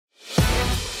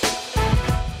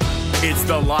It's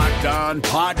the Locked On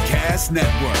Podcast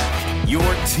Network, your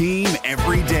team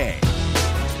every day.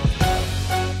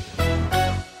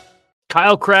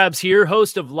 Kyle Krabs here,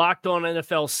 host of Locked On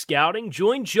NFL Scouting.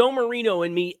 Join Joe Marino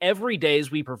and me every day as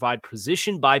we provide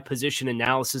position-by-position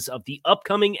analysis of the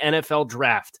upcoming NFL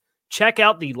Draft. Check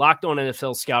out the Locked On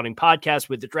NFL Scouting podcast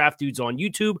with the Draft Dudes on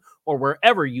YouTube or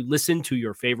wherever you listen to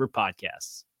your favorite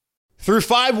podcasts. Through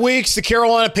 5 weeks, the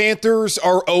Carolina Panthers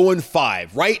are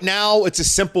 0-5. Right now, it's a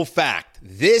simple fact.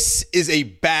 This is a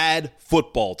bad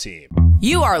football team.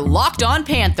 You are Locked On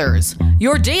Panthers,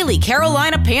 your daily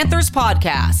Carolina Panthers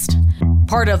podcast.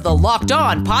 Part of the Locked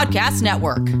On Podcast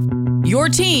Network, your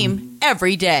team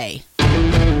every day.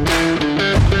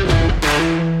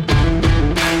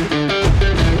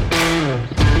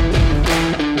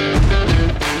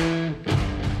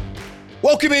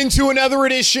 Welcome into another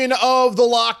edition of the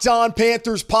Locked On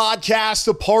Panthers podcast,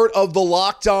 a part of the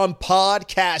Locked On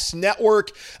Podcast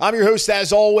Network. I'm your host,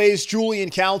 as always, Julian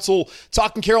Council,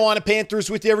 talking Carolina Panthers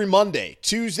with you every Monday,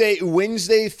 Tuesday,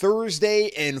 Wednesday, Thursday,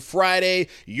 and Friday.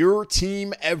 Your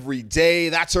team every day.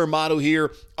 That's our motto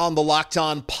here on the Locked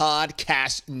On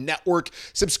Podcast Network.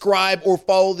 Subscribe or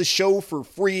follow the show for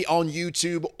free on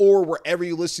YouTube or wherever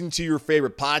you listen to your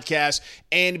favorite podcast.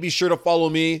 And be sure to follow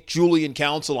me, Julian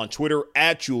Council, on Twitter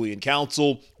at Julian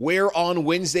Council, where on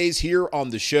Wednesdays here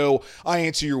on the show, I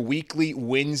answer your weekly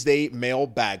Wednesday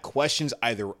mailbag questions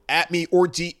either at me or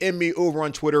DM me over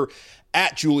on Twitter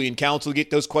at Julian Council.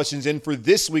 Get those questions in for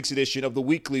this week's edition of the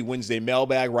weekly Wednesday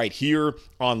mailbag right here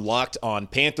on Locked On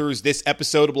Panthers. This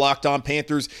episode of Locked On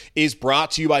Panthers is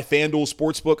brought to you by FanDuel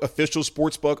Sportsbook, official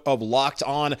sportsbook of Locked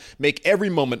On. Make every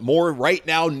moment more. Right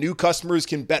now, new customers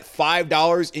can bet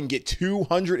 $5 and get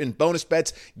 $200 in bonus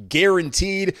bets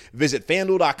guaranteed. Visit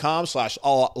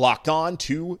FanDuel.com/LockedOn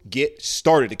to get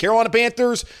started. The Carolina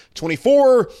Panthers,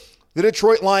 24. The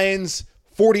Detroit Lions,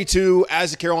 42,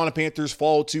 as the Carolina Panthers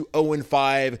fall to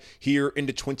 0-5 here in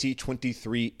the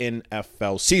 2023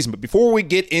 NFL season. But before we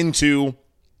get into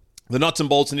the nuts and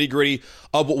bolts and nitty-gritty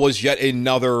of what was yet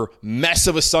another mess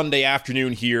of a Sunday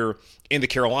afternoon here in the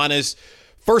Carolinas,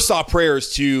 first off,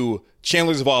 prayers to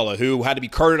Chandler Zavala, who had to be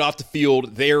carted off the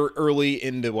field there early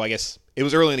in the, it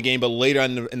was early in the game, but later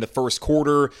in the first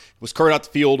quarter, was carted out the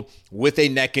field with a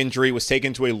neck injury, was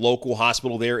taken to a local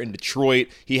hospital there in Detroit.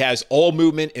 He has all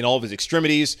movement in all of his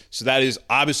extremities, so that is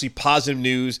obviously positive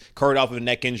news. Carted off with a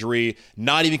neck injury,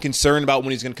 not even concerned about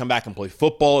when he's going to come back and play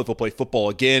football, if he'll play football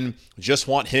again. Just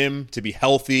want him to be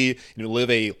healthy, live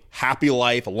a happy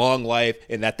life, a long life,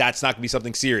 and that's not going to be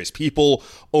something serious. People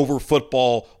over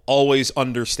football always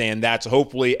understand that, so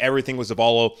hopefully everything with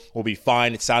Zavala will be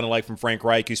fine. It sounded like from Frank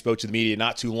Reich, who spoke to the media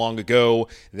not too long ago,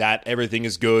 that everything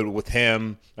is good with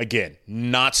him. Again,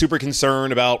 not super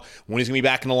concerned about when he's going to be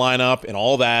back in the lineup and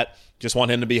all that. Just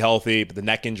want him to be healthy, but the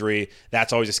neck injury,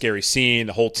 that's always a scary scene.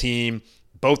 The whole team,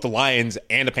 both the Lions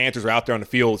and the Panthers, are out there on the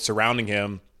field surrounding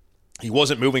him. He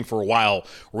wasn't moving for a while.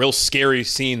 Real scary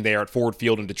scene there at Ford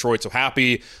Field in Detroit. So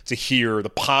happy to hear the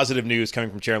positive news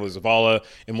coming from Chandler Zavala,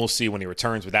 and we'll see when he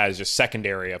returns. But that is just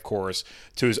secondary, of course,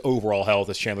 to his overall health,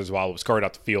 as Chandler Zavala was carted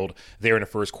out the field there in the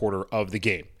first quarter of the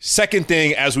game. Second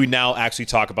thing, as we now actually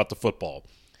talk about the football,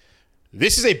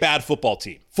 this is a bad football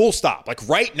team. Full stop.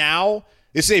 Right now,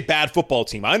 this is a bad football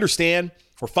team. I understand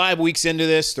we're 5 weeks into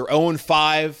this. They're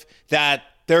 0-5. That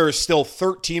there are still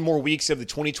 13 more weeks of the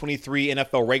 2023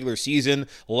 NFL regular season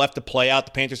left to play out.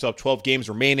 The Panthers still have 12 games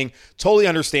remaining. Totally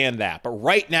understand that. But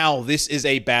right now, this is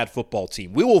a bad football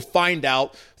team. We will find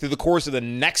out through the course of the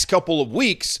next couple of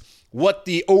weeks what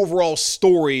the overall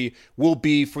story will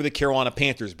be for the Carolina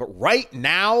Panthers. But right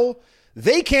now,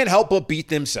 they can't help but beat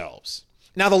themselves.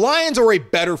 Now, the Lions are a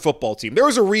better football team. There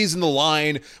was a reason the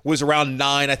line was around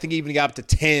 9. I think it even got up to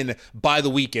 10 by the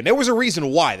weekend. There was a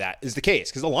reason why that is the case,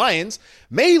 because the Lions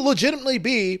may legitimately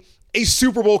be a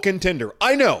Super Bowl contender.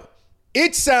 I know.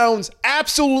 It sounds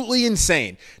absolutely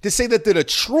insane to say that the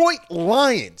Detroit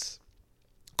Lions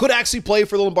could actually play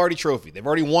for the Lombardi Trophy. They've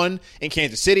already won in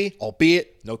Kansas City,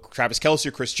 albeit no Travis Kelce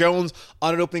or Chris Jones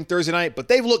on an opening Thursday night, but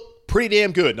they've looked pretty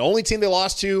damn good. The only team they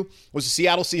lost to was the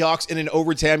Seattle Seahawks in an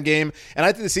overtime game, and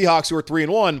I think the Seahawks, who are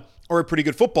 3-1, are a pretty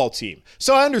good football team.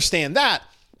 So I understand that,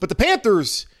 but the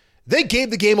Panthers, they gave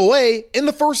the game away in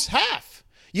the first half.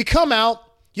 You come out,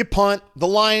 you punt, the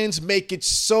Lions make it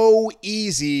so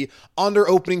easy on their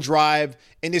opening drive,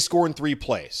 and they score in 3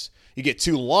 plays. You get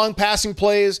 2 long passing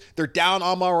plays. They're down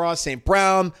Amon-Ra St.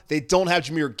 Brown. They don't have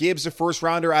Jahmyr Gibbs, the first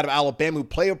rounder out of Alabama, who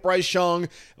played with Bryce Young.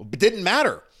 It didn't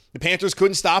matter. The Panthers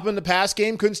couldn't stop him in the pass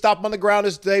game, couldn't stop him on the ground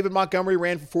as David Montgomery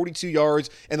ran for 42 yards,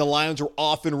 and the Lions were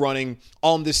off and running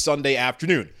on this Sunday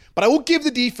afternoon. But I will give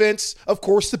the defense, of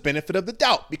course, the benefit of the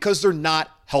doubt because they're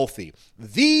not healthy.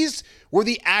 These were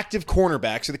the active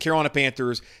cornerbacks of the Carolina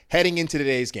Panthers heading into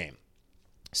today's game.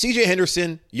 CJ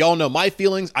Henderson, y'all know my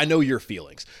feelings. I know your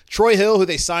feelings. Troy Hill, who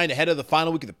they signed ahead of the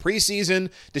final week of the preseason.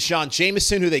 Deshaun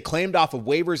Jameson, who they claimed off of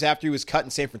waivers after he was cut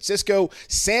in San Francisco.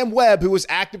 Sam Webb, who was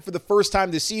active for the first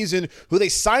time this season, who they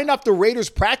signed off the Raiders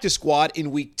practice squad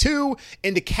in week 2.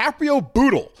 And DiCaprio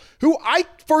Bootle, who I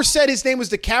first said his name was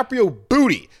DiCaprio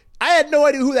Booty. I had no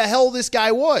idea who the hell this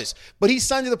guy was, but he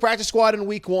signed to the practice squad in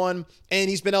week 1, and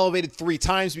he's been elevated 3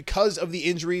 times because of the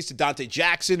injuries to Dante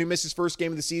Jackson, who missed his first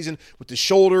game of the season with the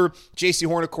shoulder. J.C.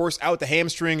 Horn, of course, out with the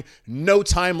hamstring. No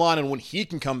timeline on when he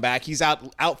can come back. He's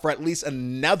out for at least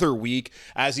another week,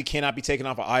 as he cannot be taken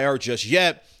off of IR just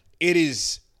yet. It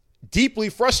is deeply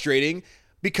frustrating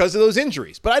because of those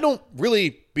injuries, but I don't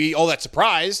really be all that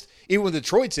surprised, even with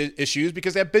Detroit's issues,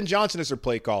 because they have Ben Johnson as their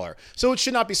play caller. So it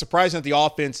should not be surprising that the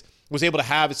offense was able to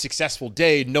have a successful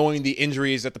day knowing the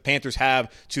injuries that the Panthers have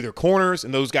to their corners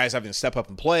and those guys having to step up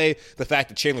and play. The fact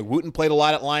that Chandler Wooten played a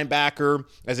lot at linebacker,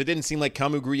 as it didn't seem like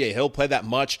Kamu Grugier-Hill played that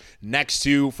much next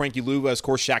to Frankie Luva. Of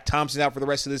course, Shaq Thompson's out for the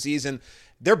rest of the season.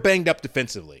 They're banged up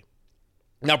defensively.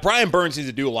 Now, Brian Burns needs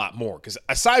to do a lot more because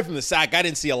aside from the sack, I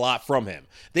didn't see a lot from him.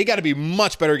 They got to be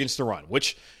much better against the run,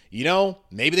 which, you know,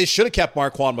 maybe they should have kept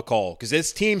Marquand McCall because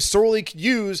this team sorely could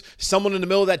use someone in the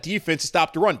middle of that defense to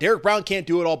stop the run. Derek Brown can't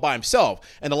do it all by himself,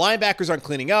 and the linebackers aren't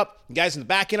cleaning up. The guys in the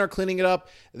back end aren't cleaning it up.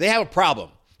 They have a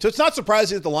problem. So it's not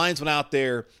surprising that the Lions went out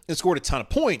there and scored a ton of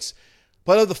points.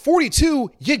 But of the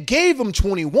 42, you gave them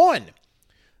 21.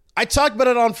 I talked about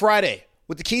it on Friday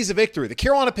with the keys of victory. The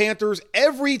Carolina Panthers,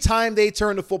 every time they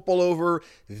turn the football over,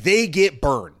 they get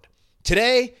burned.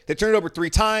 Today, they turned it over 3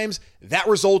 times. That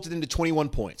resulted into 21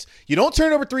 points. You don't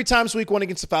turn it over 3 times week 1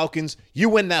 against the Falcons, you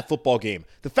win that football game.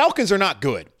 The Falcons are not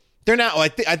good. They're not. I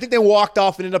think they walked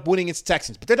off and ended up winning against the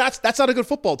Texans, but that's not a good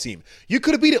football team. You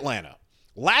could have beat Atlanta.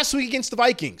 Last week against the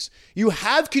Vikings, you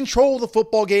have control of the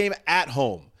football game at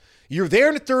home. You're there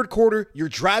in the third quarter. You're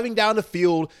driving down the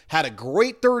field, had a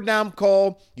great third down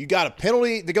call. You got a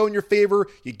penalty to go in your favor.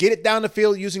 You get it down the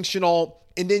field using Chenault,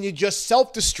 and then you just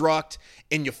self-destruct,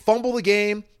 and you fumble the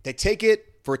game. They take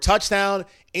it for a touchdown,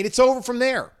 and it's over from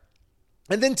there.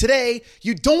 And then today,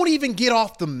 you don't even get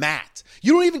off the mat.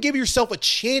 You don't even give yourself a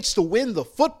chance to win the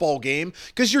football game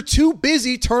because you're too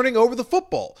busy turning over the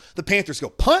football. The Panthers go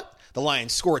punt. The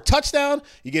Lions score a touchdown.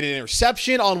 You get an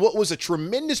interception on what was a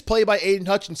tremendous play by Aiden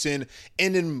Hutchinson.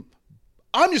 And then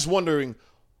I'm just wondering,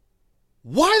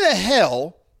 why the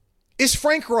hell is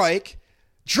Frank Reich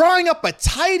drawing up a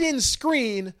tight end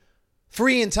screen for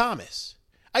Ian Thomas?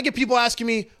 I get people asking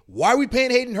me, why are we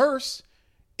paying Hayden Hurst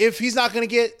if he's not going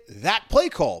to get that play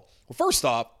call? Well, first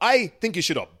off, I think you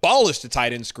should abolish the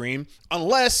tight end screen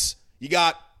unless you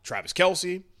got Travis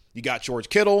Kelce, you got George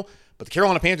Kittle, but the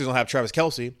Carolina Panthers don't have Travis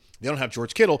Kelce. They don't have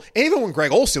George Kittle. And even when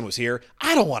Greg Olsen was here,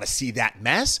 I don't want to see that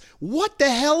mess. What the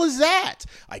hell is that?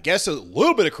 I guess a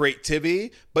little bit of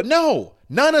creativity, but no,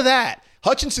 none of that.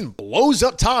 Hutchinson blows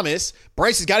up Thomas.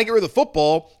 Bryce has got to get rid of the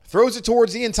football, throws it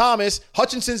towards Ian Thomas.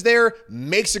 Hutchinson's there,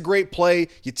 makes a great play.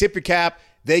 You tip your cap.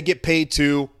 They get paid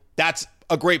too. That's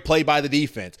a great play by the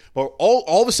defense. But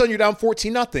all of a sudden, you're down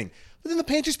 14-0. But then the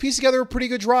Panthers piece together a pretty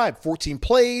good drive. 14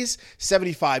 plays,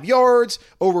 75 yards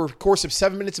over a course of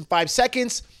 7 minutes and 5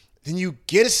 seconds. Then you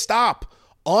get a stop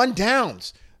on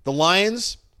downs. The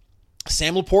Lions,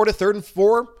 Sam Laporta, 3rd and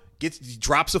 4,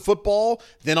 drops a football.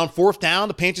 Then on 4th down,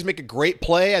 the Panthers make a great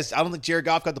play, as I don't think Jared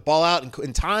Goff got the ball out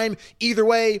in time. Either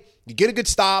way, you get a good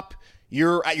stop.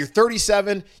 You're at your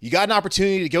 37. You got an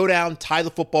opportunity to go down, tie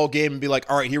the football game, and be like,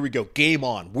 all right, here we go. Game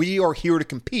on. We are here to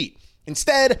compete.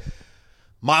 Instead,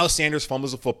 Miles Sanders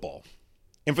fumbles the football.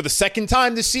 And for the second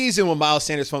time this season when Miles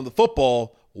Sanders fumbled the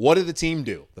football, what did the team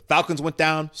do? The Falcons went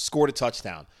down, scored a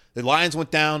touchdown. The Lions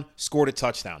went down, scored a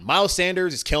touchdown. Miles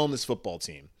Sanders is killing this football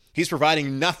team. He's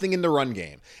providing nothing in the run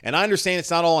game. And I understand it's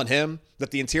not all on him,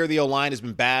 that the interior of the O-line has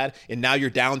been bad, and now you're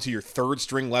down to your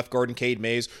 3rd-string left guard in Cade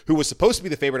Mays, who was supposed to be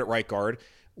the favorite at right guard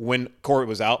when Corbett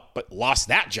was out, but lost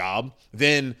that job.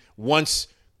 Then once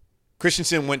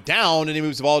Christensen went down and he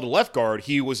moves the ball to left guard,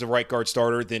 he was a right guard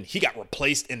starter. Then he got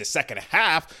replaced in the second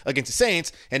half against the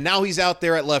Saints, and now he's out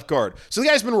there at left guard. So the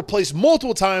guy's been replaced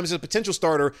multiple times as a potential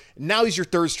starter. Now he's your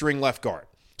 3rd-string left guard.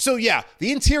 So yeah,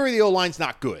 the interior of the O-line's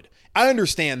not good. I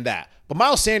understand that. But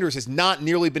Miles Sanders has not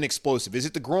nearly been explosive. Is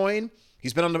it the groin?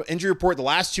 He's been on the injury report the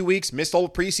last 2 weeks, missed all the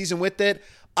preseason with it.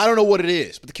 I don't know what it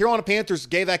is, but the Carolina Panthers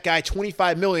gave that guy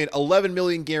 $25 million, $11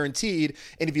 million guaranteed.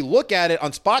 And if you look at it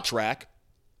on Spot Track,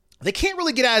 they can't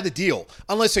really get out of the deal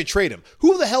unless they trade him.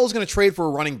 Who the hell is going to trade for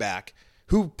a running back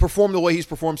who performed the way he's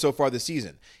performed so far this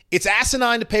season? It's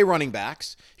asinine to pay running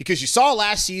backs because you saw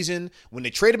last season when they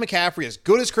traded McCaffrey, as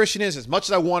good as Christian is, as much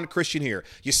as I wanted Christian here,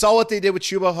 you saw what they did with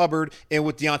Chuba Hubbard and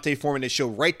with Deontay Foreman. They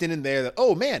showed right then and there that,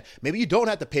 oh man, maybe you don't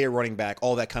have to pay a running back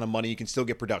all that kind of money. You can still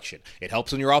get production. It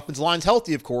helps when your offensive line's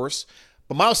healthy, of course.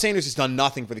 But Miles Sanders has done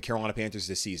nothing for the Carolina Panthers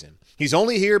this season. He's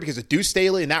only here because of Deuce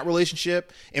Staley and that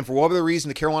relationship, and for whatever reason,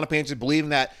 the Carolina Panthers believe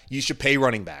that you should pay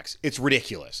running backs. It's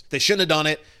ridiculous. They shouldn't have done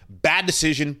it. Bad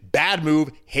decision, bad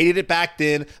move, hated it back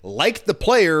then, liked the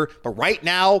player, but right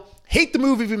now, hate the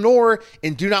move even more,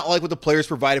 and do not like what the players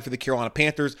provided for the Carolina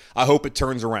Panthers. I hope it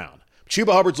turns around.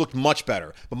 Chuba Hubbard's looked much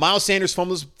better, but Miles Sanders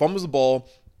fumbles the ball.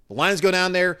 The Lions go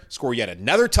down there, score yet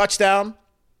another touchdown.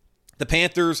 The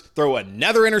Panthers throw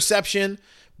another interception,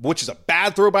 which is a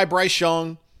bad throw by Bryce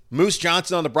Young. Moose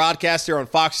Johnson on the broadcast here on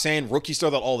Fox saying rookies throw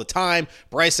that all the time.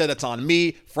 Bryce said that's on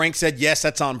me. Frank said, yes,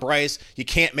 that's on Bryce. You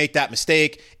can't make that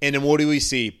mistake. And then what do we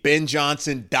see? Ben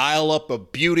Johnson dial up a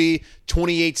beauty,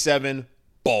 28-7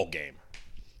 ball game.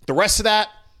 The rest of that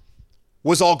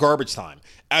was all garbage time.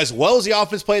 As well as the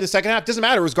offense played in the second half, doesn't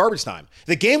matter. It was garbage time.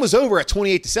 The game was over at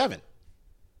 28-7.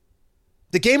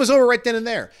 The game was over right then and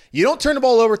there. You don't turn the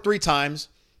ball over 3 times.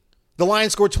 The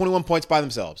Lions scored 21 points by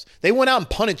themselves. They went out and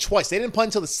punted twice. They didn't punt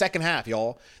until the second half,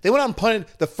 y'all. They went out and punted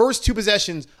the first 2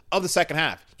 possessions of the second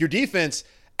half. Your defense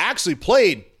actually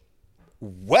played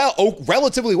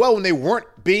relatively well when they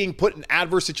weren't being put in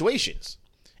adverse situations,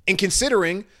 and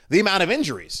considering the amount of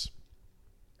injuries.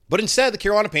 But instead, the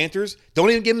Carolina Panthers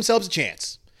don't even give themselves a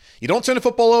chance. You don't turn the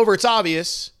football over, it's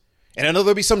obvious. And I know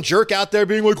there'll be some jerk out there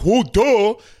being like, well,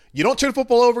 duh. You don't turn the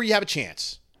football over, you have a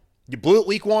chance. You blew it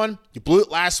week 1, you blew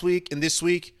it last week, and this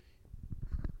week,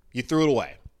 you threw it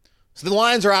away. So the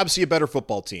Lions are obviously a better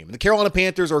football team. The Carolina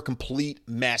Panthers are a complete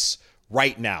mess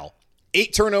right now.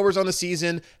 8 turnovers on the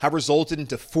season have resulted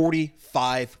into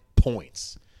 45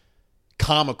 points.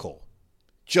 Comical.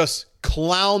 Just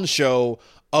clown show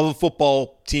of a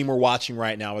football team we're watching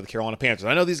right now with the Carolina Panthers.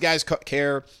 I know these guys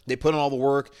care. They put in all the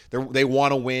work. They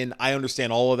want to win. I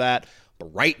understand all of that.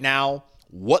 But right now,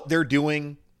 what they're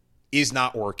doing is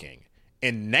not working.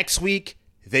 And next week,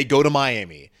 they go to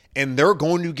Miami. And they're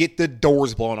going to get the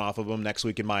doors blown off of them next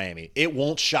week in Miami. It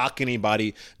won't shock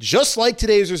anybody. Just like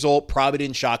today's result probably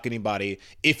didn't shock anybody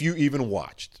if you even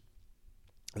watched.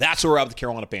 That's where we're at with the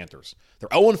Carolina Panthers. They're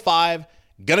 0-5,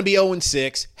 going to be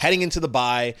 0-6, heading into the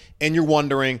bye. And you're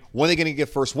wondering, when are they going to get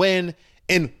first win?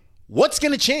 And what's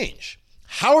going to change?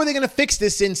 How are they going to fix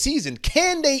this in season?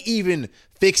 Can they even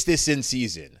fix this in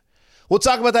season? We'll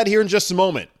talk about that here in just a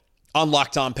moment on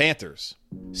Locked On Panthers.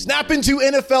 Snap into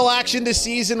NFL action this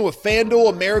season with FanDuel,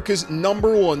 America's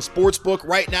 #1 sportsbook.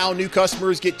 Right now, new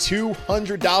customers get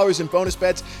 $200 in bonus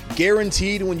bets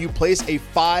guaranteed when you place a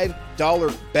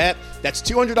 $5 bet. That's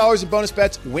 $200 in bonus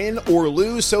bets, win or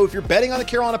lose. So if you're betting on the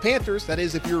Carolina Panthers, that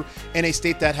is if you're in a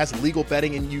state that has legal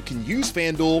betting and you can use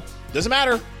FanDuel, doesn't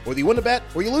matter whether you win a bet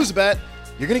or you lose a bet,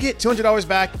 you're going to get $200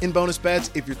 back in bonus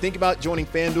bets. If you're thinking about joining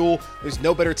FanDuel, there's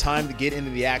no better time to get into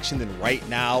the action than right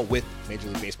now with Major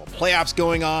League Baseball playoffs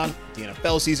going on, the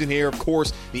NFL season here, of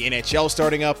course, the NHL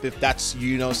starting up. If that's,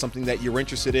 something that you're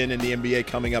interested in the NBA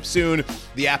coming up soon.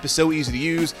 The app is so easy to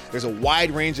use. There's a wide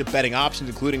range of betting options,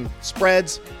 including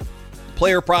spreads,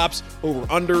 player props,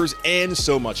 over-unders, and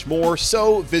so much more.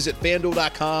 So visit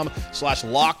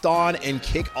FanDuel.com/lockedon and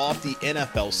kick off the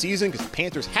NFL season, because the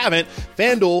Panthers haven't.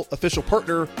 FanDuel, official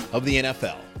partner of the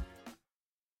NFL.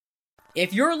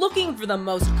 If you're looking for the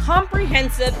most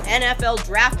comprehensive NFL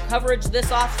draft coverage this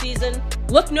offseason,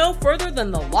 look no further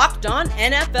than the Locked On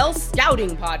NFL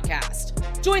Scouting Podcast.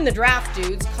 Join the draft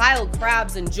dudes, Kyle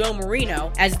Krabs and Joe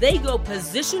Marino, as they go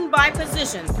position by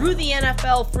position through the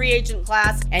NFL free agent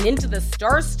class and into the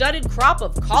star-studded crop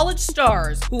of college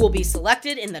stars who will be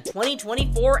selected in the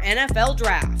 2024 NFL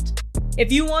Draft.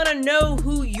 If you want to know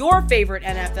who your favorite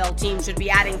NFL team should be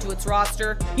adding to its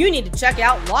roster, you need to check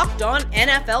out Locked On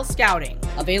NFL Scouting,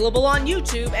 available on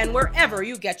YouTube and wherever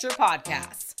you get your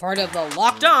podcasts. Part of the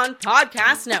Locked On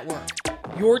Podcast Network,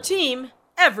 your team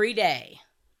every day.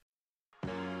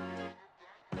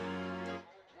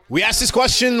 We asked this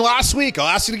question last week. I'll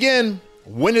ask it again.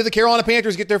 When do the Carolina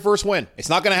Panthers get their first win? It's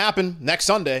not going to happen next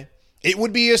Sunday. It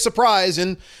would be a surprise.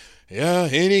 And yeah,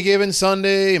 any given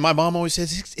Sunday. My mom always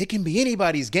says it can be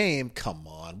anybody's game. Come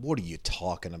on. What are you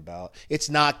talking about? It's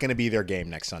not going to be their game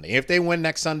next Sunday. If they win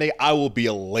next Sunday, I will be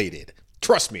elated.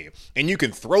 Trust me. And you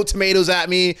can throw tomatoes at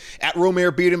me at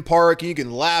Romare Beaton Park. And you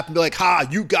can laugh and be like,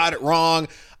 you got it wrong.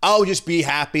 I'll just be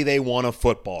happy they won a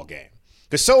football game.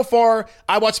 Because so far,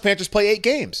 I watched the Panthers play 8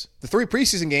 games. The 3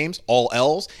 preseason games, all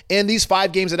L's, and these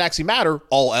 5 games that actually matter,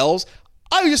 all L's.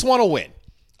 I just want to win.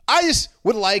 I just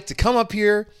would like to come up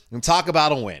here and talk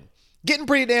about a win. getting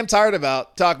pretty damn tired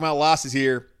about talking about losses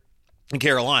here in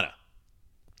Carolina.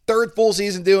 Third full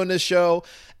season doing this show,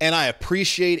 and I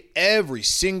appreciate every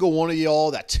single one of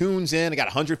y'all that tunes in. I got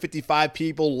 155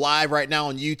 people live right now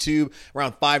on YouTube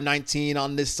around 5:19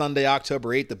 on this Sunday, October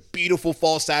 8th, the beautiful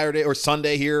fall Saturday or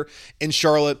Sunday here in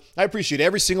Charlotte. I appreciate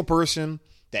every single person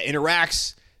that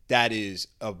interacts, that is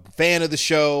a fan of the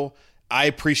show. I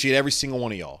appreciate every single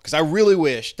one of y'all because I really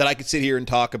wish that I could sit here and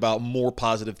talk about more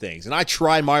positive things. And I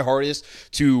try my hardest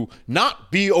to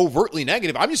not be overtly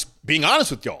negative. I'm just being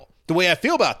honest with y'all. The way I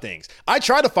feel about things. I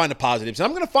try to find the positives, and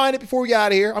I'm going to find it before we get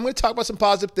out of here. I'm going to talk about some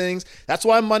positive things. That's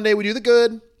why on Monday we do the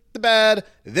good, the bad,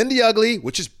 then the ugly,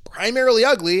 which is primarily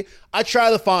ugly. I try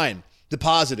to find the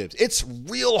positives. It's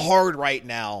real hard right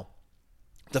now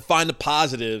to find the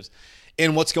positives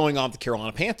in what's going on with the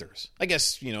Carolina Panthers. I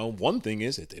guess, one thing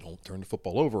is that they don't turn the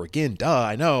football over again.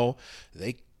 I know.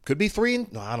 They could be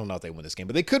I don't know if they win this game,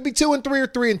 but they could be 2-3 or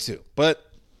 3-2. But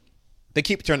they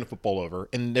keep turning the football over,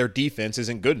 and their defense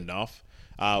isn't good enough,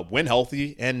 when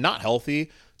healthy and not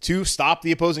healthy, to stop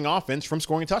the opposing offense from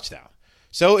scoring a touchdown.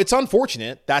 So it's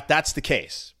unfortunate that that's the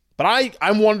case. But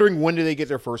I'm wondering, when do they get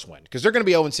their first win? Because they're going to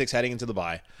be 0-6 heading into the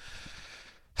bye.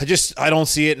 I don't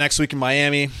see it next week in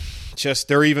Miami.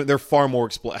 They're far more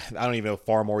I don't even know if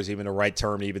far more is even the right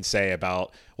term to even say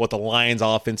about what the Lions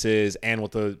offense is and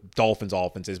what the Dolphins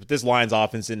offense is. But this Lions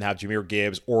offense didn't have Jahmyr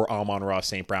Gibbs or Amon-Ra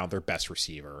St. Brown, their best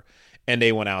receiver. And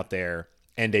they went out there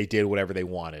and they did whatever they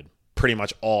wanted pretty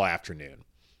much all afternoon.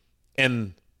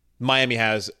 And Miami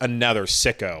has another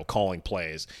sicko calling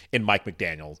plays in Mike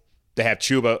McDaniel. They have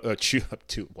Tua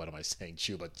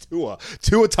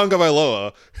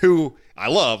Tagovailoa, who I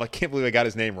love. I can't believe I got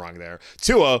his name wrong there.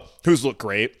 Tua, who's looked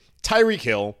great. Tyreek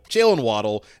Hill, Jalen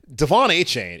Waddle, Devon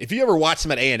Achane. If you ever watched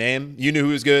him at A&M, you knew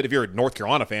he was good. If you're a North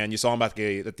Carolina fan, you saw him at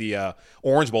the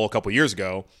Orange Bowl a couple years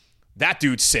ago. That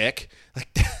dude's sick.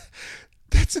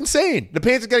 That's insane. The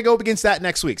Panthers got to go up against that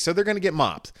next week, so they're going to get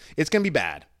mopped. It's going to be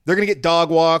bad. They're going to get dog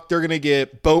walked. They're going to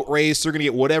get boat raced. They're going to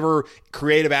get whatever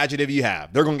creative adjective you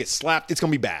have. They're going to get slapped. It's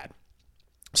going to be bad.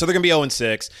 So they're going to be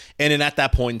 0-6, and then at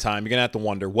that point in time, you're going to have to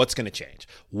wonder what's going to change.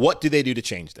 What do they do to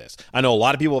change this? I know a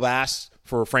lot of people have asked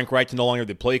for Frank Reich to no longer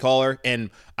be the play caller, and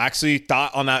I actually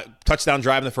thought on that touchdown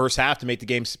drive in the first half to make the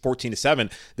game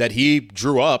 14-7 that he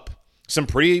drew up some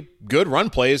pretty good run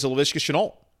plays to Laviska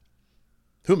Shenault,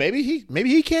 who maybe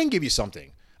he can give you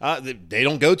something. They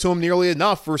don't go to him nearly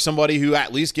enough for somebody who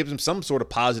at least gives him some sort of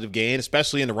positive gain,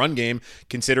 especially in the run game,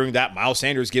 considering that Miles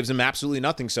Sanders gives him absolutely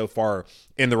nothing so far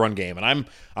in the run game. And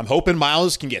I'm hoping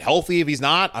Miles can get healthy. If he's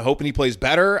not, I'm hoping he plays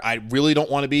better. I really don't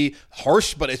want to be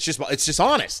harsh, but it's just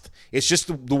honest. It's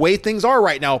just the way things are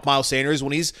right now with Miles Sanders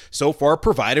when he's so far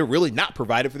really not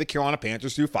provided for the Carolina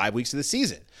Panthers through 5 weeks of the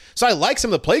season. So I like some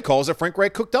of the play calls that Frank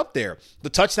Reich cooked up there. The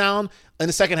touchdown in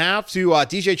the second half to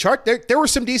DJ Chark, there were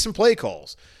some decent play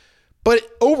calls. But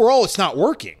overall, it's not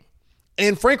working.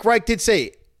 And Frank Reich did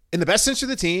say, in the best interest of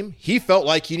the team, he felt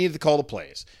like he needed to call the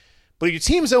plays. But if your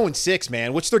team's 0-6,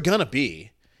 man, which they're going to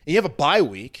be, and you have a bye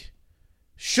week,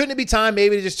 shouldn't it be time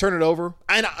maybe to just turn it over?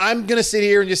 And I'm going to sit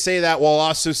here and just say that while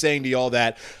also saying to y'all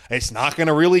that it's not going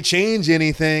to really change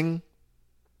anything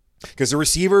because the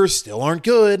receivers still aren't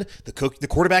good. The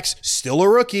quarterback's still a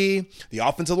rookie. The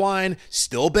offensive line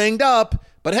still banged up.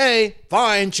 But hey,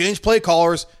 fine, change play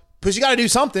callers because you got to do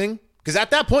something. Because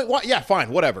at that point, fine,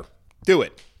 whatever. Do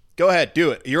it. Go ahead, do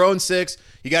it. You're 0-6.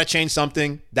 You got to change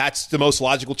something. That's the most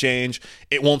logical change.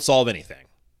 It won't solve anything.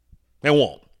 It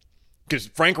won't. Because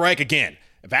Frank Reich, again,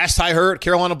 Vast Ty Hurt,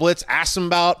 Carolina Blitz, asked him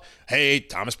about, hey,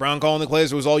 Thomas Brown calling the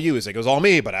plays, it was all you. He's like, it was all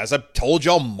me. But as I've told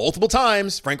y'all multiple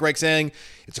times, Frank Reich saying,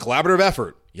 it's a collaborative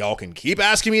effort. Y'all can keep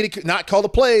asking me to not call the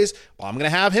plays. Well, I'm going to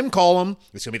have him call them.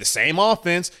 It's going to be the same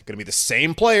offense, going to be the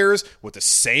same players with the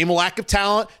same lack of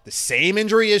talent, the same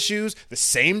injury issues, the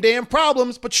same damn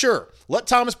problems. But sure, let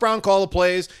Thomas Brown call the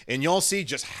plays, and y'all see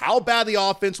just how bad the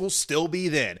offense will still be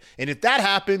then. And if that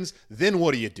happens, then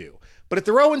what do? But if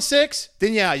they're 0-6,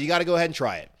 then yeah, you got to go ahead and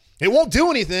try it. It won't do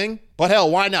anything, but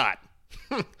hell, why not?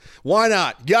 Why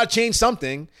not? You got to change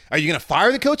something. Are you going to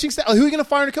fire the coaching staff? Who are you going to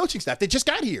fire the coaching staff? They just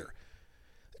got here.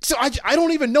 So I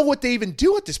don't even know what they even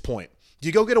do at this point. Do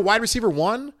you go get a wide receiver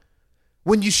one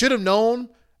when you should have known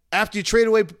after you traded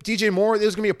away DJ Moore there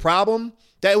was going to be a problem,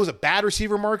 that it was a bad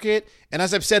receiver market? And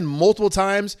as I've said multiple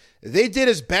times, they did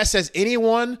as best as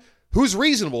anyone who's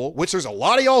reasonable, which there's a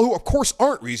lot of y'all who, of course,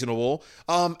 aren't reasonable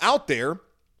out there.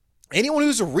 Anyone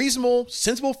who's a reasonable,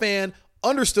 sensible fan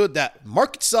understood that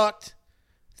market sucked.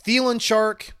 Thielen,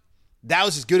 Chark, that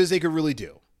was as good as they could really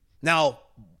do. Now,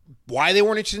 why they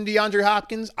weren't interested in DeAndre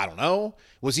Hopkins, I don't know.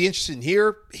 Was he interested in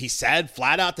here? He said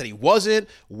flat out that he wasn't.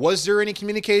 Was there any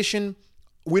communication?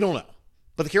 We don't know.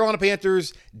 But the Carolina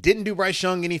Panthers didn't do Bryce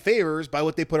Young any favors by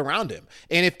what they put around him.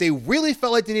 And if they really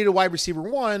felt like they needed a wide receiver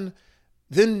one,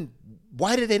 then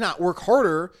why did they not work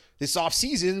harder this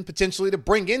offseason potentially to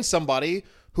bring in somebody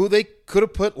who they could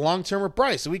have put long-term with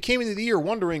Bryce? So we came into the year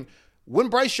wondering when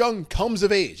Bryce Young comes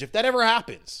of age, if that ever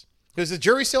happens, because the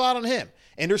jury's still out on him.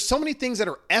 And there's so many things that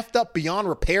are effed up beyond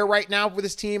repair right now for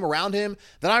this team around him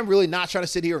that I'm really not trying to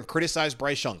sit here and criticize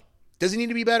Bryce Young. Does he need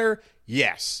to be better?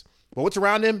 Yes. But what's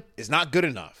around him is not good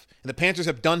enough. And the Panthers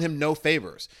have done him no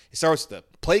favors. It starts with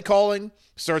the play calling,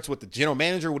 starts with the general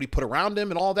manager, what he put around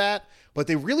him and all that. But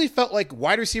they really felt like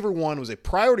wide receiver one was a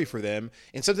priority for them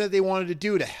and something that they wanted to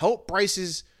do to help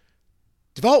Bryce's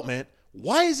development.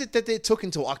 Why is it that it took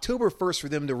until October 1st for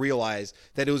them to realize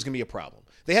that it was going to be a problem?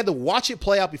 They had to watch it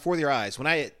play out before their eyes when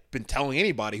I had been telling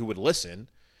anybody who would listen,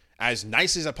 as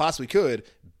nice as I possibly could,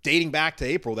 dating back to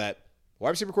April, that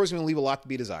wide receiver core is going to leave a lot to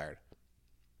be desired.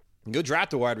 And go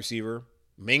draft a wide receiver.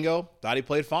 Mingo, thought he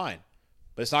played fine,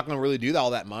 but it's not going to really do all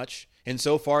that much. And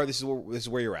so far, this is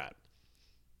where you're at.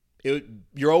 You're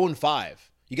 0-5.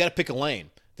 You got to pick a lane.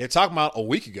 They're talking about a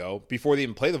week ago, before they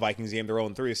even play the Vikings game, they're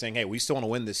 0-3, saying, hey, we still want to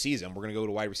win this season. We're going to go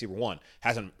to wide receiver one.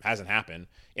 Hasn't happened.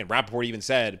 And Rappaport even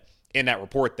said in that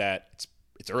report that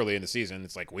it's early in the season.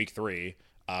 It's like week 3,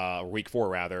 week 4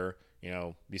 rather. You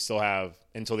know, you still have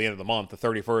until the end of the month. The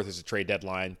 31st is a trade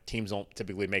deadline. Teams don't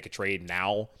typically make a trade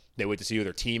now. They wait to see who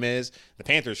their team is. The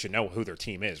Panthers should know who their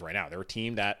team is right now. They're a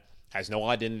team that has no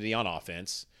identity on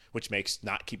offense, which makes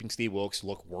not keeping Steve Wilkes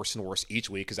look worse and worse each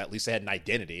week, because at least they had an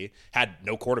identity. Had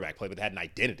no quarterback play, but they had an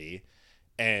identity.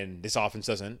 And this offense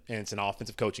doesn't, and it's an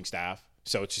offensive coaching staff.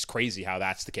 So it's just crazy how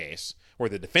that's the case. Or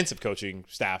the defensive coaching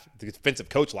staff, the defensive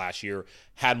coach last year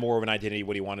had more of an identity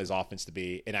what he wanted his offense to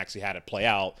be and actually had it play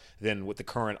out than with the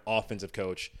current offensive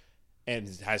coach and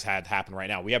has had happen right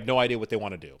now. We have no idea what they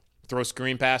want to do. Throw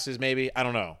screen passes maybe? I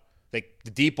don't know. The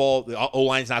deep ball, the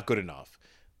O-line's not good enough.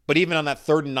 But even on that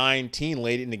 3rd and 19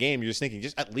 late in the game, you're just thinking,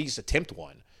 just at least attempt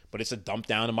one. But it's a dump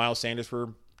down to Miles Sanders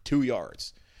for 2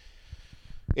 yards.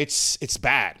 It's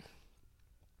bad.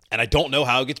 And I don't know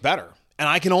how it gets better. And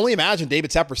I can only imagine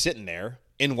David Tepper sitting there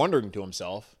and wondering to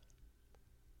himself,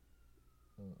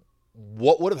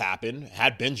 what would have happened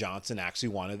had Ben Johnson actually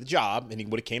wanted the job and he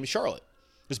would have came to Charlotte?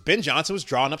 Because Ben Johnson was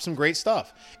drawing up some great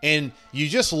stuff. And you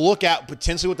just look at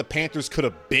potentially what the Panthers could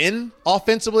have been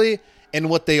offensively and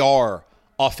what they are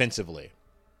offensively.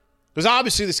 Because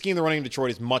obviously the scheme they're running in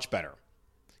Detroit is much better.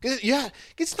 Yeah,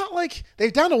 it's not like they're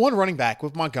down to one running back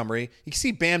with Montgomery. You can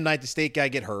see Bam Knight, the state guy,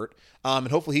 get hurt, and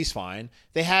hopefully he's fine.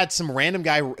 They had some random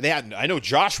guy. I know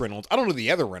Josh Reynolds. I don't know the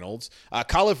other Reynolds.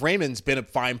 Khalif Raymond's been a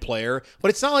fine player, but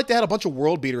it's not like they had a bunch of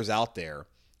world beaters out there,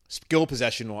 skill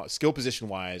position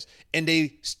wise, and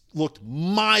they looked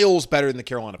miles better than the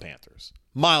Carolina Panthers.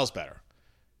 Miles better.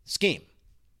 Scheme,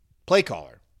 play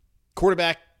caller,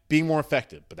 quarterback being more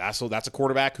effective, but that's a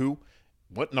quarterback who,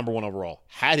 what number 1 overall,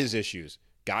 had his issues.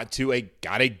 Got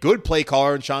a good play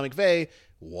caller in Sean McVay.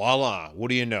 Voila. What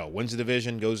do you know? Wins the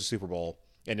division, goes to Super Bowl,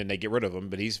 and then they get rid of him.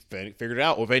 But he's figured it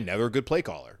out with another good play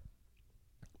caller.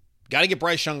 Got to get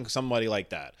Bryce Young somebody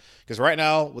like that. Because right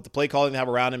now, with the play calling they have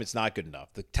around him, it's not good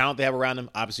enough. The talent they have around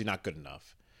him, obviously not good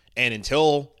enough. And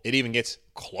until it even gets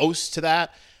close to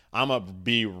that, I'm going to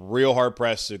be real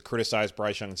hard-pressed to criticize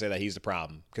Bryce Young and say that he's the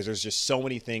problem. Because there's just so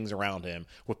many things around him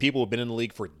with people who have been in the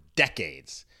league for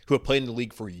decades, who have played in the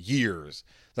league for years,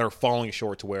 that are falling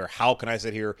short to where, how can I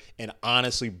sit here and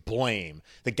honestly blame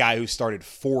the guy who started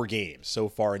 4 games so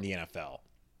far in the NFL?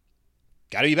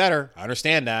 Got to be better. I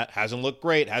understand that. Hasn't looked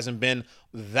great. Hasn't been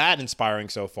that inspiring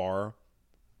so far.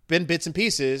 Been bits and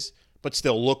pieces, but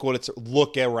still, look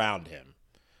around him.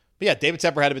 But yeah, David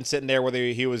Tepper had been sitting there, whether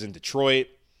he was in Detroit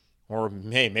or,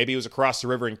 hey, maybe he was across the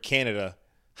river in Canada.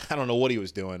 I don't know what he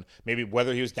was doing. Maybe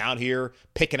whether he was down here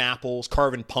picking apples,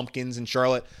 carving pumpkins in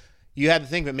Charlotte. You had to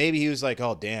think that maybe he was like,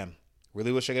 oh, damn,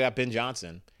 really wish I could have Ben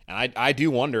Johnson. And I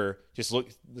do wonder, just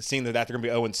seeing that they're going to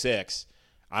be 0-6.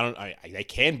 They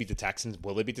can beat the Texans.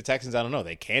 Will they beat the Texans? I don't know.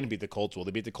 They can beat the Colts. Will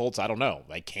they beat the Colts? I don't know.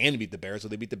 They can beat the Bears. Will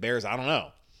they beat the Bears? I don't know.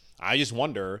 I just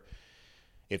wonder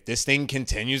if this thing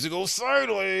continues to go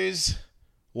sideways,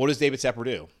 what does David Tepper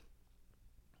do?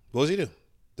 What does he do?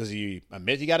 Does he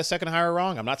admit he got a second hire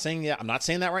wrong? I'm not saying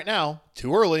that right now.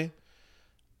 Too early.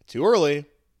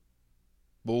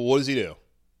 But what does he do?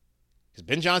 Because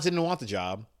Ben Johnson didn't want the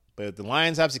job, but if the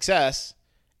Lions have success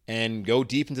and go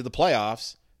deep into the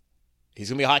playoffs, he's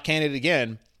going to be a hot candidate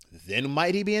again. Then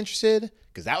might he be interested?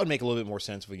 Because that would make a little bit more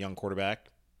sense for a young quarterback.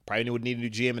 Probably would need a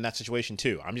new GM in that situation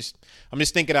too. I'm just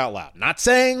thinking out loud. Not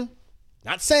saying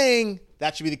that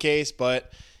should be the case,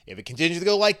 but if it continues to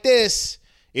go like this,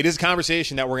 it is a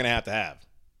conversation that we're going to have.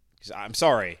 I'm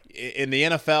sorry. In the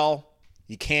NFL,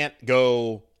 you can't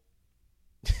go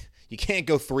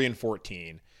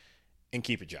 3-14 and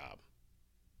keep a job.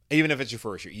 Even if it's your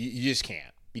first year. You just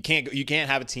can't. You can't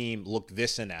have a team look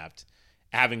this inept,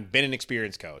 having been an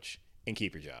experienced coach, and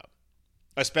keep your job.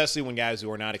 Especially when guys who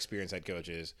are not experienced head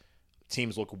coaches,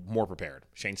 teams look more prepared.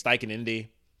 Shane Steichen in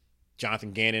Indy,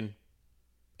 Jonathan Gannon,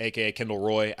 a.k.a. Kendall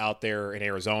Roy, out there in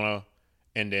Arizona,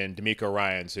 and then D'Amico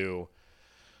Ryans, who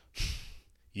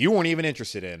you weren't even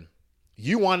interested in.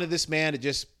 You wanted this man to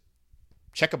just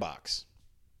check a box.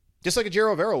 Just like a Jerry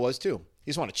Rivera was, too. He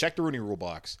just wanted to check the Rooney Rule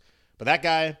box. But that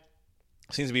guy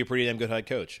seems to be a pretty damn good head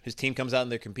coach. His team comes out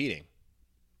and they're competing.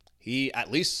 He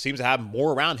at least seems to have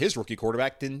more around his rookie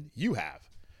quarterback than you have.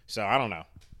 So, I don't know.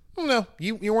 No,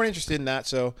 you weren't interested in that.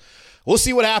 So, we'll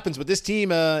see what happens. But this team,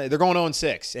 they're going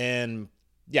 0-6. And,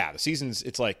 yeah, the season's,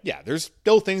 it's like, yeah, there's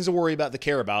still things to worry about, to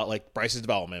care about, like Bryce's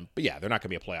development. But, yeah, they're not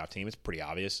going to be a playoff team. It's pretty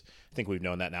obvious. I think we've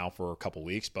known that now for a couple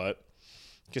weeks. But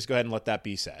just go ahead and let that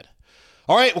be said.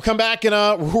 All right, we'll come back and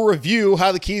we'll review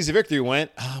how the keys to victory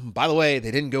went. By the way, they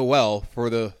didn't go well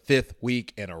for the 5th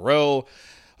week in a row. We'll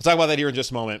talk about that here in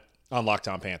just a moment on Locked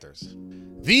On Panthers.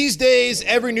 These days,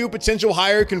 every new potential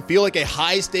hire can feel like a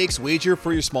high-stakes wager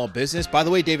for your small business. By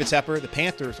the way, David Tepper, the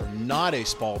Panthers are not a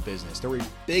small business. They're a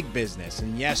big business.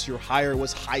 And yes, your hire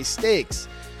was high stakes.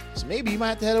 So maybe you might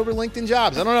have to head over to LinkedIn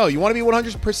Jobs. I don't know. You want to be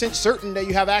 100% certain that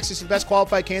you have access to the best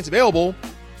qualified candidates available.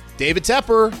 David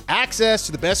Tepper, access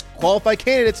to the best qualified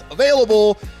candidates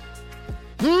available.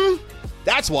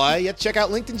 That's why you have to check out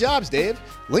LinkedIn Jobs, Dave.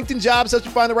 LinkedIn Jobs helps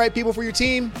you find the right people for your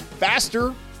team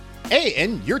faster. Hey,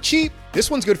 and you're cheap. This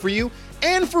one's good for you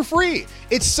and for free.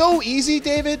 It's so easy,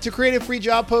 David, to create a free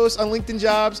job post on LinkedIn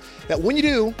Jobs that when you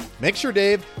do, make sure,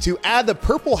 Dave, to add the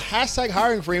purple hashtag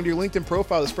hiring frame to your LinkedIn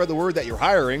profile to spread the word that you're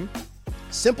hiring.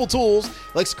 Simple tools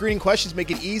like screening questions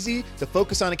make it easy to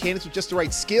focus on a candidate with just the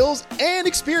right skills and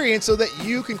experience so that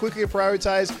you can quickly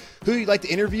prioritize who you'd like to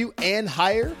interview and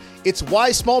hire. It's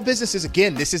why small businesses,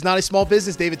 again, this is not a small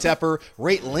business, David Tepper,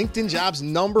 rate LinkedIn Jobs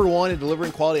 #1 in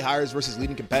delivering quality hires versus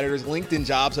leading competitors. LinkedIn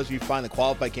Jobs helps you find the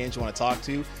qualified candidates you want to talk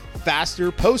to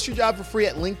faster. Post your job for free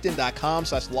at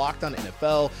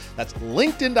linkedin.com/lockedonnfl. That's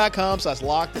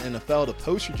linkedin.com/lockedonnfl to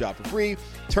post your job for free.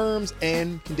 Terms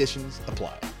and conditions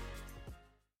apply.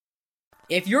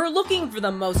 If you're looking for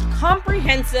the most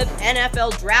comprehensive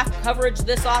NFL draft coverage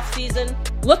this offseason,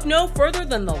 look no further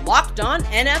than the Locked On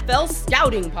NFL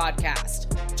Scouting Podcast.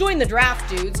 Join the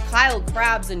draft dudes, Kyle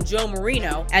Krabs and Joe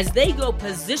Marino, as they go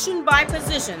position by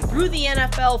position through the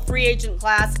NFL free agent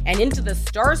class and into the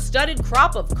star-studded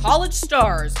crop of college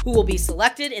stars who will be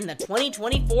selected in the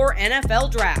 2024 NFL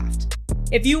Draft.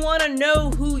 If you want to know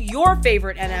who your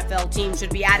favorite NFL team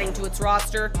should be adding to its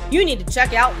roster, you need to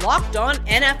check out Locked On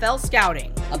NFL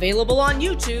Scouting, available on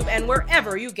YouTube and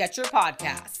wherever you get your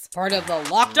podcasts. Part of the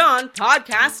Locked On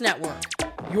Podcast Network,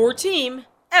 your team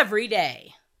every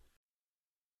day.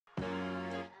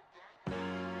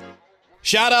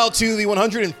 Shout out to the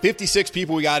 156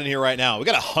 people we got in here right now. We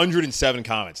got 107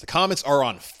 comments. The comments are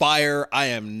on fire. I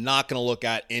am not going to look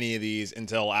at any of these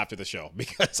until after the show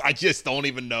because I just don't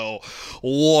even know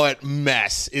what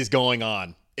mess is going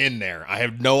on in there. I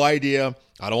have no idea.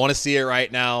 I don't want to see it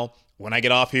right now. When I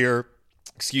get off here,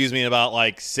 excuse me, in about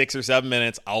like 6 or 7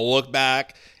 minutes, I'll look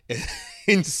back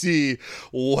and see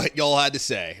what y'all had to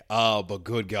say. But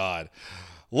good God.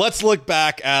 Let's look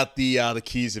back at the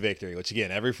keys to victory, which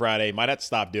again, every Friday, might have to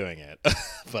stop doing it,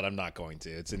 but I'm not going to.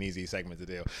 It's an easy segment to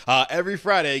do. Every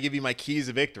Friday, I give you my keys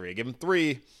to victory.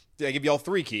 I give you all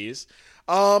 3 keys.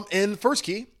 And the first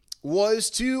key was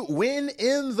to win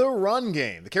in the run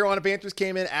game. The Carolina Panthers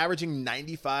came in averaging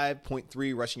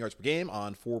 95.3 rushing yards per game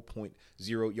on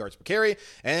 4.0 yards per carry.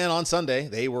 And on Sunday,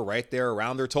 they were right there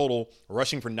around their total,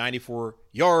 rushing for 94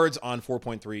 yards on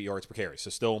 4.3 yards per carry. So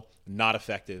still not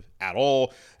effective at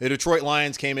all. The Detroit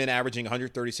Lions came in averaging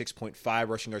 136.5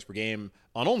 rushing yards per game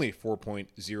on only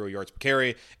 4.0 yards per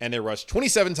carry. And they rushed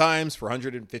 27 times for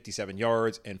 157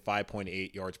 yards and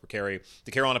 5.8 yards per carry.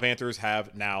 The Carolina Panthers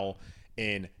have now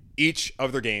in each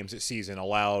of their games this season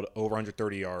allowed over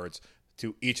 130 yards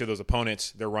to each of those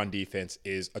opponents. Their run defense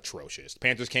is atrocious. The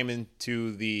Panthers came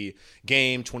into the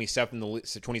game 27th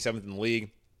in the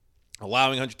league,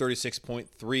 allowing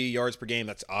 136.3 yards per game.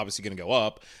 That's obviously going to go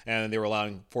up. And they were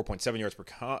allowing 4.7 yards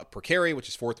per carry, which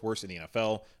is 4th worst in the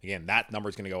NFL. Again, that number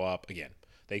is going to go up. Again,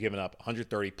 they've given up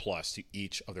 130 plus to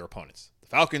each of their opponents. The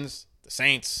Falcons, the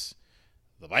Saints,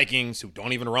 the Vikings, who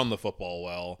don't even run the football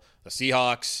well, the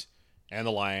Seahawks, and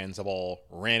the Lions have all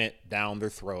ran it down their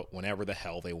throat whenever the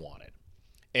hell they wanted.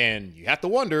 And you have to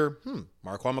wonder,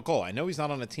 Marquand McCall, I know he's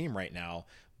not on a team right now,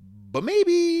 but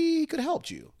maybe he could have helped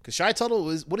you. Because Shy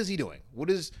Tuttle what is he doing? What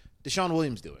is Deshaun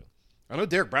Williams doing? I know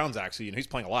Derek Brown's actually, he's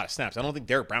playing a lot of snaps. I don't think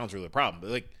Derek Brown's really the problem,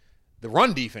 but the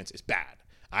run defense is bad.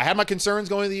 I had my concerns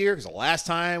going into the year because the last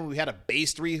time we had a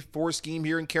base 3-4 scheme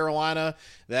here in Carolina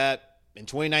that in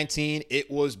 2019,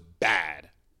 it was bad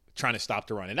trying to stop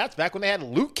the run. And that's back when they had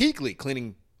Luke Kuechly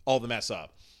cleaning all the mess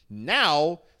up.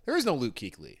 Now, there is no Luke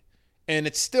Kuechly, and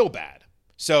it's still bad.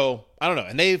 So, I don't know.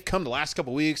 And they've come the last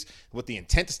couple of weeks with the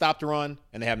intent to stop the run,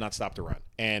 and they have not stopped the run.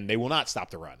 And they will not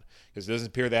stop the run because it doesn't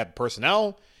appear they have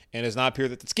personnel, and it does not appear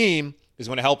that the scheme is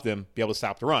going to help them be able to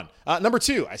stop the run. Number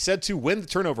 2, I said to win the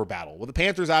turnover battle. Well, the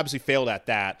Panthers obviously failed at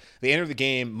that. They entered the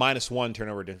game -1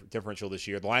 turnover differential this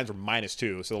year. The Lions were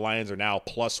 -2, so the Lions are now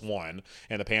 +1,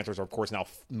 and the Panthers are, of course, now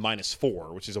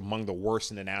 -4, which is among the worst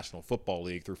in the National Football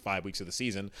League through 5 weeks of the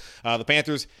season. The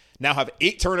Panthers now have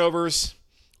 8 turnovers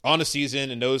on the season,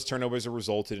 and those turnovers have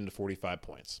resulted into 45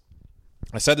 points.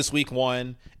 I said this week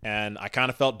 1, and I kind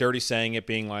of felt dirty saying it,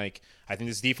 being like, I think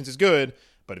this defense is good,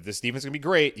 but if this defense is going to be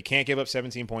great, you can't give up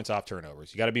 17 points off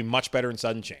turnovers. You got to be much better in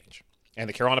sudden change. And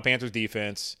the Carolina Panthers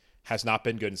defense has not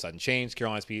been good in sudden change.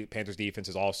 Carolina Panthers defense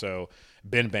has also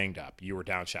been banged up. You were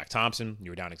down Shaq Thompson.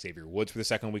 You were down Xavier Woods for the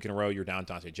second week in a row. You're down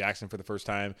Dante Jackson for the first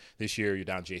time this year. You're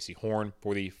down J.C. Horn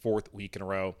for the 4th week in a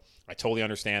row. I totally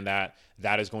understand that.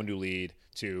 That is going to lead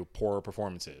to poorer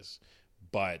performances.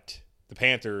 But the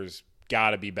Panthers got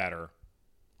to be better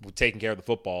with taking care of the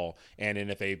football. And then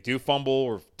if they do fumble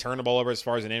or turn the ball over as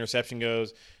far as an interception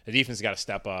goes, the defense has got to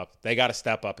step up. They got to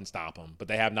step up and stop them. But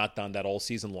they have not done that all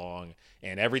season long.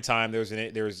 And every time there's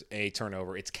a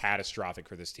turnover, it's catastrophic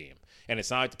for this team. And it's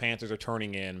not like the Panthers are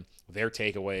turning in their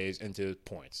takeaways into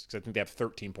points, because I think they have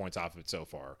 13 points off of it so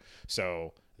far.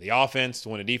 So the offense,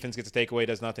 when the defense gets a takeaway,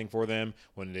 does nothing for them.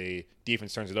 When the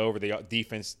defense turns it over, the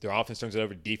offense turns it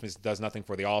over. Defense does nothing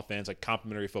for the offense. Like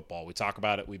complementary football, we talk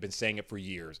about it. We've been saying it for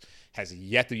years. Has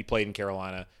yet to be played in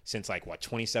Carolina since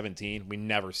 2017. We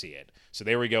never see it. So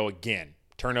there we go again.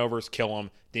 Turnovers, kill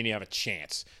them. Then you have a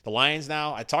chance. The Lions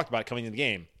now, I talked about it coming into the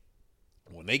game.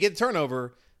 When they get a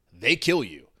turnover, they kill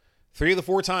you. 3 of the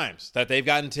 4 times that they've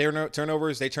gotten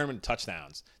turnovers, they turn them into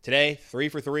touchdowns. Today, 3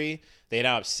 for 3. They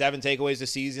now have 7 takeaways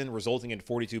this season, resulting in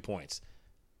 42 points.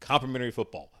 Complementary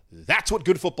football. That's what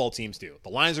good football teams do. The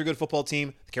Lions are a good football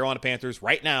team. The Carolina Panthers,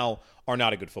 right now, are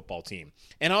not a good football team.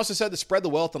 And I also said to spread the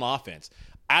wealth on offense.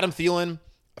 Adam Thielen,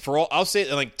 I'll say,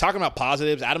 talking about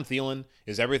positives, Adam Thielen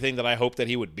is everything that I hoped that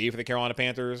he would be for the Carolina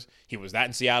Panthers. He was that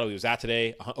in Seattle. He was that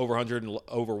today. Over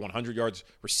 100 yards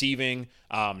receiving,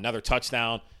 another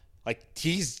touchdown.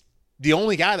 He's the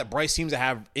only guy that Bryce seems to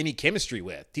have any chemistry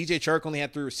with. TJ Chark only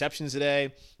had 3 receptions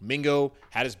today. Mingo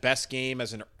had his best game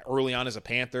early on as a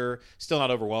Panther. Still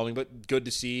not overwhelming, but good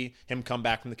to see him come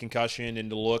back from the concussion and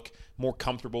to look more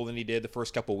comfortable than he did the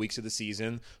first couple of weeks of the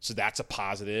season. So that's a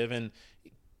positive. And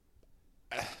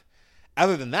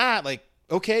other than that,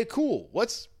 okay, cool.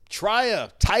 Let's try a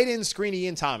tight end screen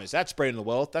Ian Thomas. That's spreading the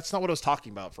wealth. That's not what I was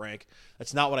talking about, Frank.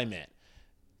 That's not what I meant.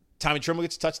 Tommy Trimble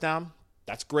gets a touchdown.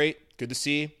 That's great. Good to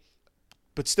see.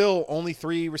 But still, only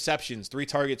 3 receptions, 3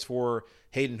 targets for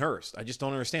Hayden Hurst. I just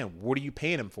don't understand. What are you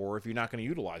paying him for if you're not going to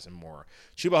utilize him more?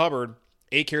 Chuba Hubbard,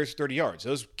 8 carries for 30 yards.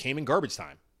 Those came in garbage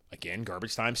time. Again,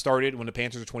 garbage time started when the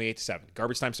Panthers were 28-7.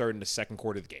 Garbage time started in the second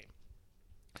quarter of the game.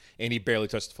 And he barely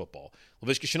touched the football.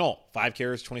 Laviska Shenault, 5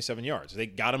 carries, 27 yards. They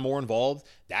got him more involved.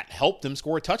 That helped him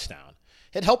score a touchdown.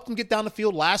 It helped them get down the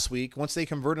field last week once they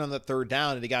converted on the 3rd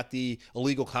down and they got the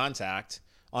illegal contact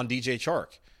on DJ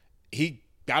Chark. He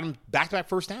got him back-to-back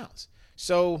first downs.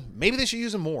 So maybe they should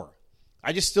use him more.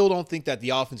 I just still don't think that the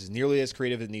offense is nearly as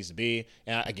creative as it needs to be.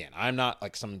 And again, I'm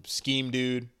not some scheme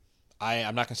dude.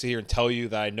 I'm not going to sit here and tell you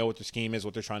that I know what their scheme is,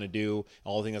 what they're trying to do,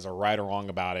 and all the things that's right or wrong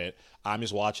about it. I'm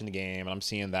just watching the game, and I'm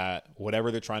seeing that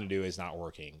whatever they're trying to do is not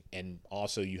working. And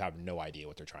also, you have no idea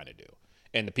what they're trying to do.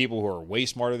 And the people who are way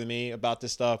smarter than me about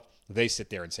this stuff, they sit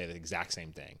there and say the exact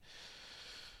same thing.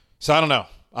 So I don't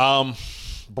know.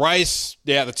 Bryce,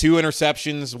 the 2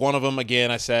 interceptions, one of them,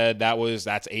 again, I said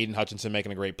that's Aiden Hutchinson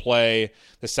making a great play.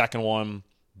 The second one,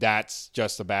 that's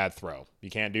just a bad throw. You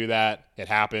can't do that. It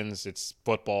happens. It's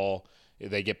football.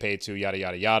 They get paid to, yada,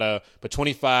 yada, yada. But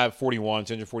 25-41,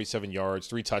 247 yards,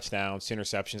 3 touchdowns, 2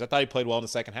 interceptions. I thought he played well in the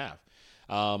second half.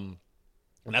 And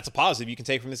that's a positive you can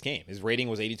take from this game. His rating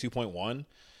was 82.1.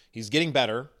 He's getting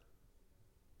better.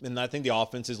 And I think the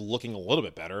offense is looking a little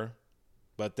bit better.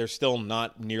 But they're still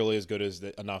not nearly as good as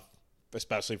enough,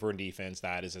 especially for a defense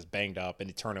that is as banged up, and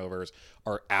the turnovers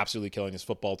are absolutely killing this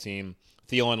football team.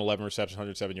 Thielen, 11 receptions,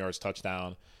 107 yards,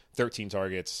 touchdown, 13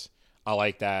 targets. I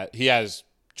like that. He has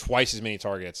twice as many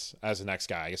targets as the next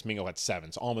guy. I guess Mingo had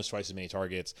 7, so almost twice as many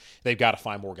targets. They've got to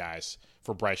find more guys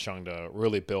for Bryce Young to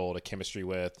really build a chemistry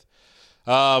with.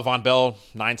 Von Bell,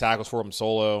 9 tackles for him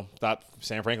solo. Thought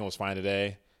Sam Franklin was fine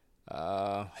today.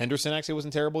 Henderson actually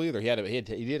wasn't terrible either. He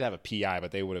did have a PI,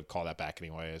 but they would have called that back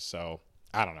anyways. So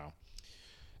I don't know.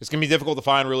 It's going to be difficult to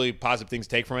find really positive things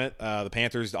to take from it. The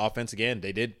Panthers, the offense, again,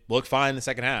 they did look fine in the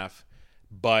second half,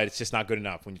 but it's just not good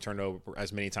enough when you turn it over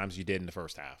as many times as you did in the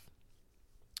first half.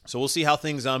 So we'll see how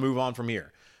things move on from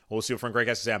here. We'll see what Frank Reich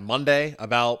has to say on Monday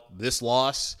about this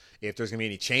loss, if there's going to be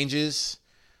any changes.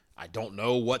 I don't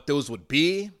know what those would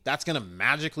be. That's going to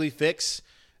magically fix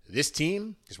this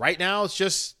team, because right now it's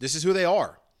just this is who they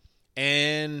are.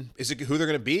 And is it who they're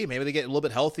going to be? Maybe they get a little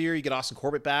bit healthier. You get Austin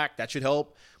Corbett back. That should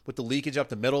help with the leakage up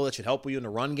the middle. That should help you in the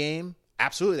run game.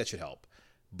 Absolutely, that should help.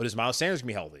 But is Miles Sanders going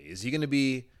to be healthy? Is he going to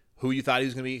be who you thought he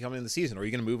was going to be coming in the season? Or are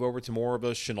you going to move over to more of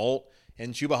a Shenault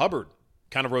and Chuba Hubbard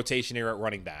kind of rotation here at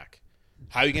running back?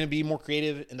 How are you going to be more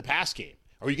creative in the pass game?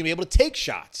 Are you going to be able to take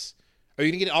shots? Are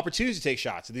you going to get opportunities to take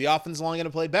shots? Is the offense only going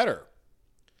to play better?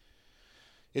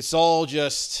 It's all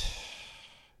just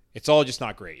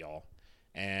not great, y'all.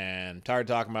 And I'm tired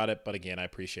of talking about it, but again, I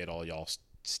appreciate all y'all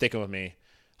sticking with me.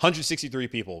 163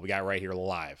 people we got right here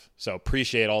live. So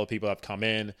appreciate all the people that have come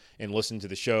in and listened to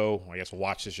the show. I guess we'll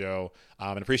watch the show.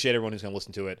 And appreciate everyone who's going to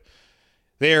listen to it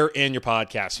there in your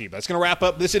podcast feed. But that's going to wrap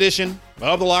up this edition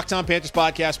of the Locked On Panthers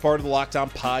podcast, part of the Locked On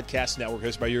Podcast Network,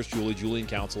 hosted by yours truly, Julian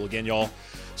Council. Again, y'all,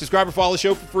 subscribe or follow the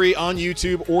show for free on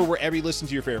YouTube or wherever you listen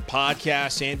to your favorite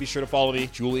podcasts. And be sure to follow me,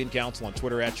 Julian Council, on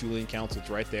Twitter at Julian Council. It's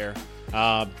right there.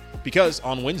 Because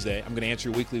on Wednesday, I'm going to answer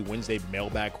your weekly Wednesday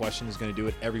mailbag question. Is going to do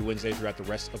it every Wednesday throughout the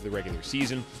rest of the regular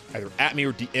season. Either at me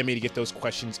or DM me to get those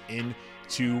questions in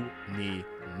to me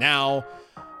now.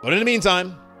 But in the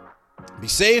meantime, be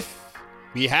safe,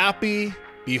 be happy,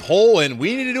 be whole, and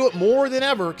we need to do it more than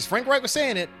ever, because Frank Reich was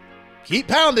saying it. Keep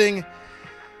pounding.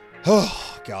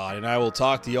 Oh, God. And I will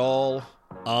talk to y'all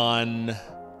on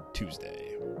Tuesday.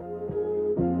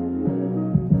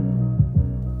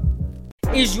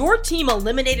 Is your team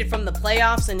eliminated from the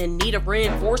playoffs and in need of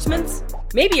reinforcements?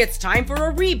 Maybe it's time for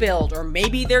a rebuild, or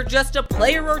maybe they're just a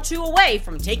player or two away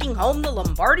from taking home the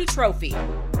Lombardi Trophy.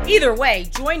 Either way,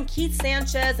 join Keith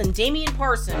Sanchez and Damian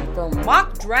Parson for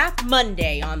Mock Draft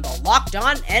Monday on the Locked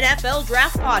On NFL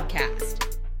Draft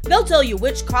Podcast. They'll tell you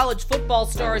which college football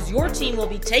stars your team will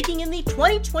be taking in the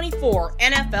 2024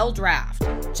 NFL Draft.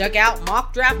 Check out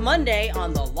Mock Draft Monday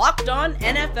on the Locked On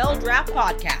NFL Draft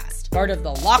Podcast, part of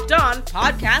the Locked On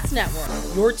Podcast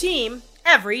Network, your team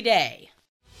every day.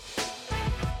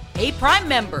 Hey, Prime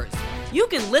members, you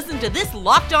can listen to this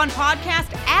Locked On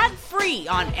podcast ad-free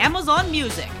on Amazon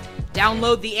Music.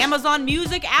 Download the Amazon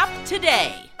Music app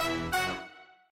today.